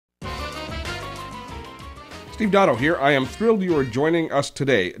Steve Dotto here. I am thrilled you are joining us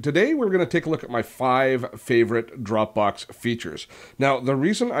today. Today we're going to take a look at my 5 favorite Dropbox features. Now, the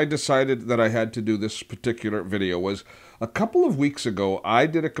reason I decided that I had to do this particular video was a couple of weeks ago I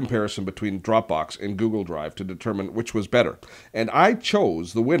did a comparison between Dropbox and Google Drive to determine which was better. And I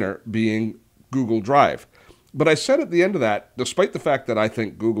chose the winner being Google Drive. But I said at the end of that, despite the fact that I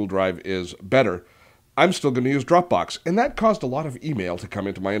think Google Drive is better, I'm still going to use Dropbox. And that caused a lot of email to come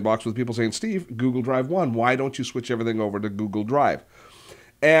into my inbox with people saying, Steve, Google Drive won. Why don't you switch everything over to Google Drive?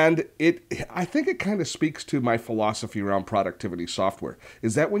 And I think it kind of speaks to my philosophy around productivity software,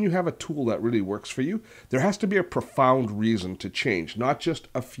 is that when you have a tool that really works for you, there has to be a profound reason to change, not just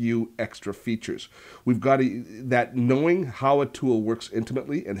a few extra features. We've got that knowing how a tool works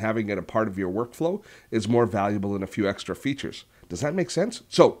intimately and having it a part of your workflow is more valuable than a few extra features. Does that make sense?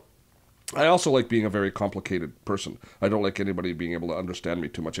 So, I also like being a very complicated person. I don't like anybody being able to understand me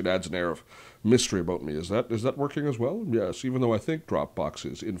too much. It adds an air of mystery about me. Is that working as well? Yes, even though I think Dropbox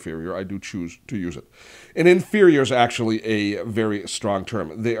is inferior, I do choose to use it. And inferior is actually a very strong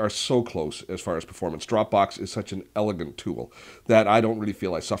term. They are so close as far as performance. Dropbox is such an elegant tool that I don't really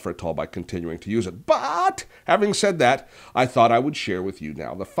feel I suffer at all by continuing to use it. But having said that, I thought I would share with you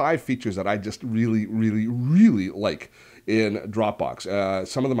now the 5 features that I just really, really, really like in Dropbox.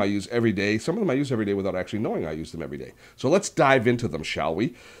 Some of them I use every day. Some of them I use every day without actually knowing I use them every day. So let's dive into them, shall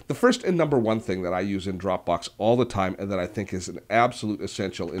we? The first and number one thing that I use in Dropbox all the time and that I think is an absolute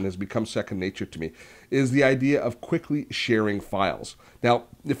essential and has become second nature to me is the idea of quickly sharing files. Now,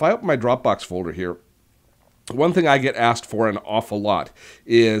 if I open my Dropbox folder here, one thing I get asked for an awful lot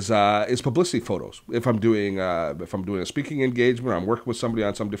is publicity photos. If I'm doing a speaking engagement or I'm working with somebody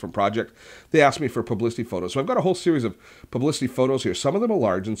on some different project, they ask me for publicity photos. So I've got a whole series of publicity photos here. Some of them are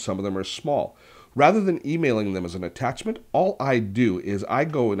large and some of them are small. Rather than emailing them as an attachment, all I do is I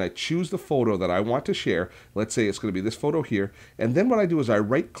go and I choose the photo that I want to share. Let's say it's going to be this photo here. And then what I do is I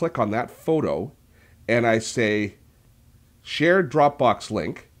right-click on that photo and I say Share Dropbox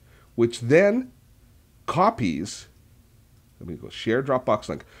link, which then copies, let me go share Dropbox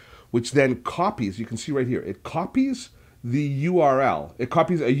link, which then copies, you can see right here, it copies the URL. It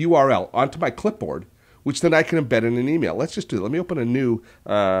copies a URL onto my clipboard, which then I can embed in an email. Let's just do it. Let me open a new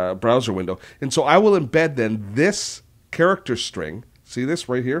browser window. And so I will embed then this character string, see this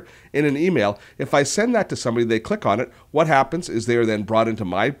right here, in an email. If I send that to somebody, they click on it, what happens is they are then brought into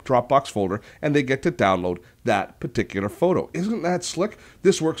my Dropbox folder and they get to download that particular photo. Isn't that slick?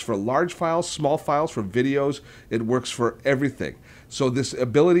 This works for large files, small files, for videos. It works for everything. So this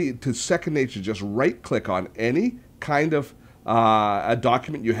ability to second nature, just right click on any kind of a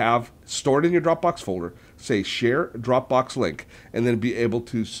document you have stored in your Dropbox folder, say share Dropbox link, and then be able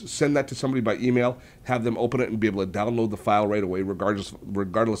to send that to somebody by email, have them open it and be able to download the file right away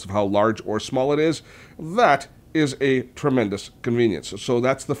regardless of how large or small it is. That is a tremendous convenience. So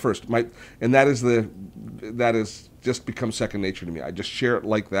that's the first. And that is just become second nature to me. I just share it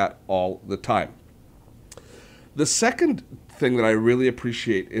like that all the time. The second thing that I really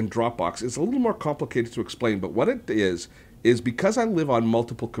appreciate in Dropbox is a little more complicated to explain, but what it is because I live on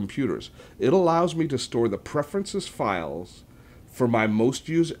multiple computers, it allows me to store the preferences files for my most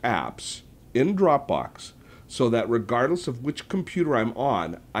used apps in Dropbox so that regardless of which computer I'm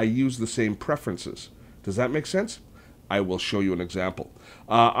on, I use the same preferences. Does that make sense? I will show you an example.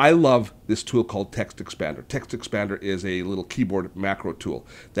 I love this tool called Text Expander. Text Expander is a little keyboard macro tool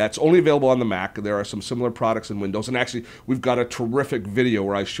that's only available on the Mac. There are some similar products in Windows, and actually we've got a terrific video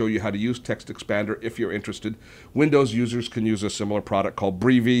where I show you how to use Text Expander if you're interested. Windows users can use a similar product called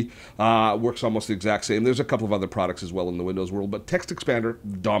Breevy. Works almost the exact same. There's a couple of other products as well in the Windows world, but Text Expander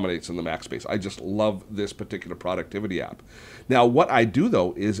dominates in the Mac space. I just love this particular productivity app. Now what I do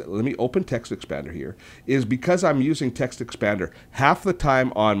though is, let me open Text Expander here, is because I'm using Text Expander half the time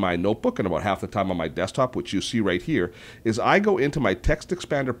on my notebook and about half the time on my desktop, which you see right here, is I go into my Text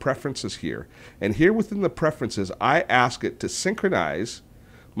Expander preferences here, and here within the preferences I ask it to synchronize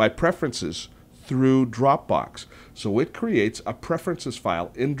my preferences through Dropbox. So it creates a preferences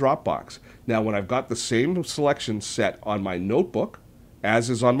file in Dropbox. Now when I've got the same selection set on my notebook as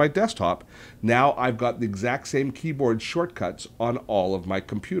is on my desktop, now I've got the exact same keyboard shortcuts on all of my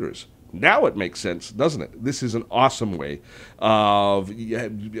computers. Now it makes sense, doesn't it? This is an awesome way of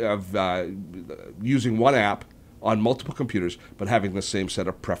using one app on multiple computers, but having the same set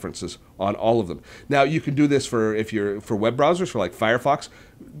of preferences on all of them. Now you can do this for web browsers, for like Firefox.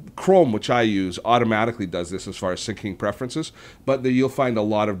 Chrome, which I use, automatically does this as far as syncing preferences, but you'll find a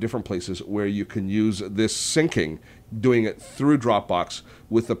lot of different places where you can use this syncing, doing it through Dropbox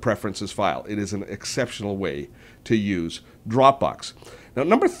with the preferences file. It is an exceptional way to use Dropbox. Now,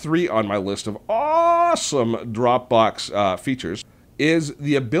 number 3 on my list of awesome Dropbox features is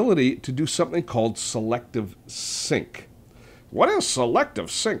the ability to do something called Selective Sync. What is Selective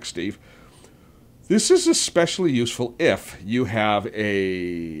Sync, Steve? This is especially useful if you have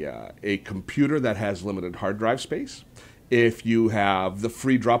a computer that has limited hard drive space, if you have the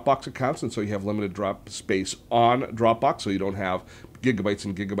free Dropbox accounts, and so you have limited drop space on Dropbox, so you don't have gigabytes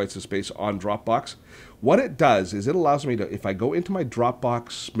and gigabytes of space on Dropbox. What it does is it allows me to, if I go into my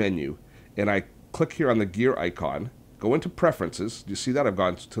Dropbox menu and I click here on the gear icon, go into Preferences, you see that I've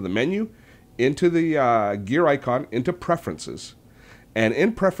gone to the menu, into the gear icon, into Preferences. And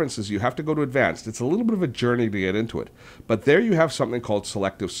in Preferences, you have to go to Advanced. It's a little bit of a journey to get into it. But there you have something called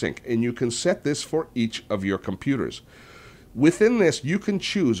Selective Sync, and you can set this for each of your computers. Within this, you can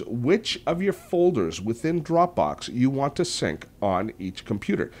choose which of your folders within Dropbox you want to sync on each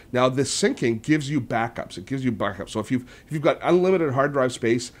computer. Now, this syncing gives you backups. It gives you backups. So if you've got unlimited hard drive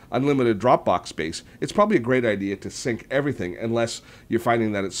space, unlimited Dropbox space, it's probably a great idea to sync everything unless you're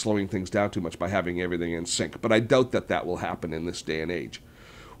finding that it's slowing things down too much by having everything in sync. But I doubt that that will happen in this day and age.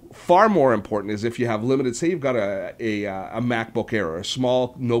 Far more important is if you have limited, say you've got a MacBook Air, or a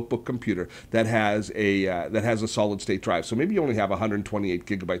small notebook computer that has a solid state drive. So maybe you only have 128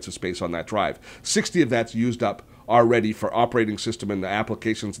 gigabytes of space on that drive. 60 of that's used up already for operating system and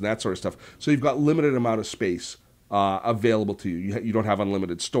applications and that sort of stuff. So you've got limited amount of space available to you. You don't have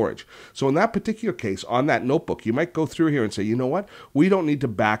unlimited storage. So in that particular case, on that notebook, you might go through here and say, you know what? We don't need to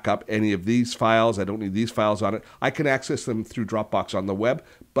back up any of these files. I don't need these files on it. I can access them through Dropbox on the web,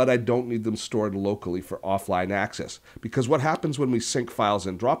 but I don't need them stored locally for offline access. Because what happens when we sync files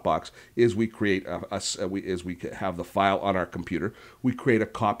in Dropbox is we create we have the file on our computer, we create a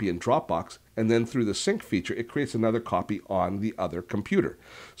copy in Dropbox, and then through the sync feature, it creates another copy on the other computer.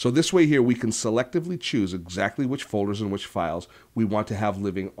 So this way here, we can selectively choose exactly which folders and which files we want to have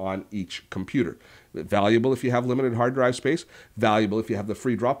living on each computer. Valuable if you have limited hard drive space, valuable if you have the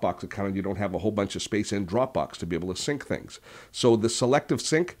free Dropbox account and you don't have a whole bunch of space in Dropbox to be able to sync things. So the Selective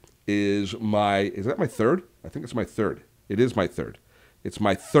Sync is that my third? I think it's my third. It is my third. It's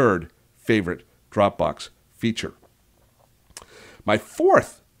my third favorite Dropbox feature. My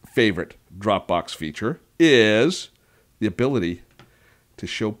fourth favorite Dropbox feature is the ability to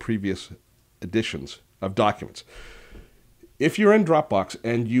show previous editions of documents. If you're in Dropbox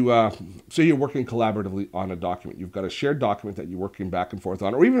and you say you're working collaboratively on a document, you've got a shared document that you're working back and forth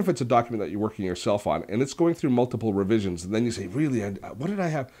on, or even if it's a document that you're working yourself on, and it's going through multiple revisions, and then you say, really, what did I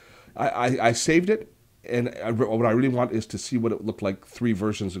have? I saved it, and what I really want is to see what it looked like 3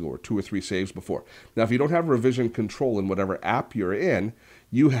 versions ago or 2 or 3 saves before. Now, if you don't have revision control in whatever app you're in,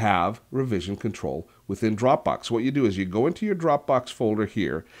 you have revision control within Dropbox. So what you do is you go into your Dropbox folder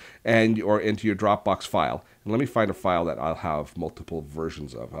here, or into your Dropbox file, and let me find a file that I'll have multiple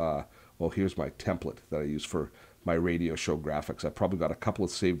versions of. Well, here's my template that I use for my radio show graphics. I've probably got a couple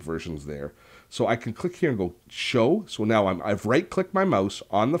of saved versions there. So I can click here and go show. So now I've right-clicked my mouse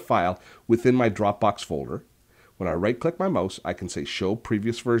on the file within my Dropbox folder. When I right-click my mouse, I can say show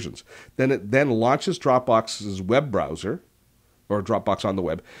previous versions. Then it launches Dropbox's web browser, or Dropbox on the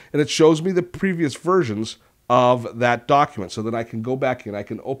web, and it shows me the previous versions of that document. So then I can go back and I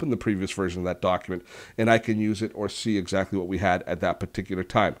can open the previous version of that document and I can use it or see exactly what we had at that particular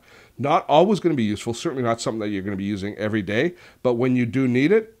time. Not always going to be useful, certainly not something that you're going to be using every day, but when you do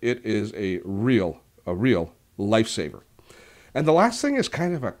need it, it is a real lifesaver. And the last thing is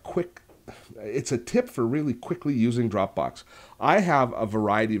kind of it's a tip for really quickly using Dropbox. I have a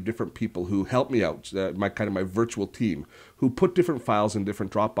variety of different people who help me out, my virtual team, who put different files in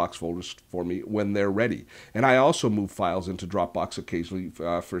different Dropbox folders for me when they're ready. And I also move files into Dropbox occasionally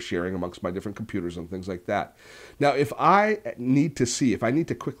for sharing amongst my different computers and things like that. Now, if I need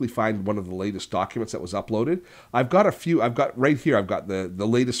to quickly find one of the latest documents that was uploaded, I've got right here, I've got the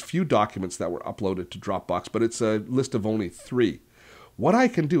latest few documents that were uploaded to Dropbox, but it's a list of only 3. What I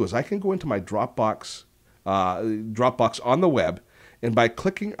can do is I can go into my Dropbox on the web, and by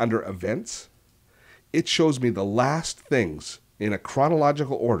clicking under Events, it shows me the last things in a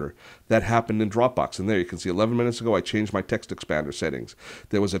chronological order that happened in Dropbox. And there you can see 11 minutes ago I changed my text expander settings.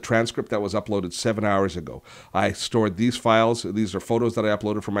 There was a transcript that was uploaded 7 hours ago. I stored these files. These are photos that I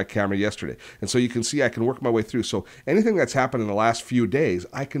uploaded from my camera yesterday. And so you can see I can work my way through. So anything that's happened in the last few days,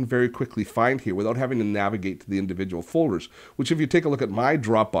 I can very quickly find here without having to navigate to the individual folders, which if you take a look at my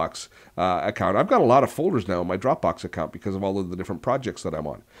Dropbox account, I've got a lot of folders now in my Dropbox account because of all of the different projects that I'm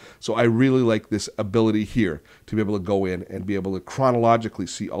on. So I really like this ability here to be able to go in and be able to chronologically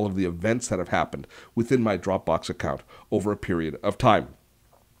see all of the events that have happened within my Dropbox account over a period of time.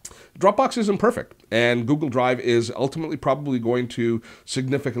 Dropbox isn't perfect, and Google Drive is ultimately probably going to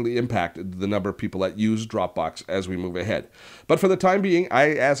significantly impact the number of people that use Dropbox as we move ahead. But for the time being,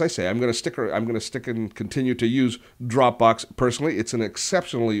 as I say, I'm going to stick and continue to use Dropbox personally. It's an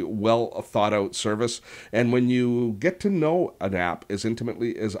exceptionally well thought out service, and when you get to know an app as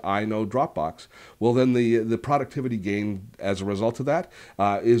intimately as I know Dropbox, well, then the productivity gain as a result of that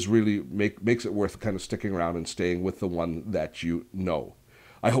is really makes it worth kind of sticking around and staying with the one that you know.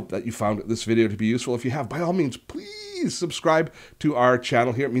 I hope that you found this video to be useful. If you have, by all means, please subscribe to our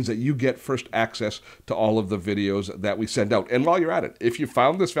channel here. It means that you get first access to all of the videos that we send out. And while you're at it, if you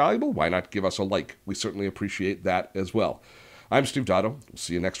found this valuable, why not give us a like? We certainly appreciate that as well. I'm Steve Dotto.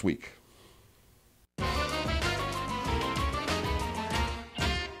 See you next week.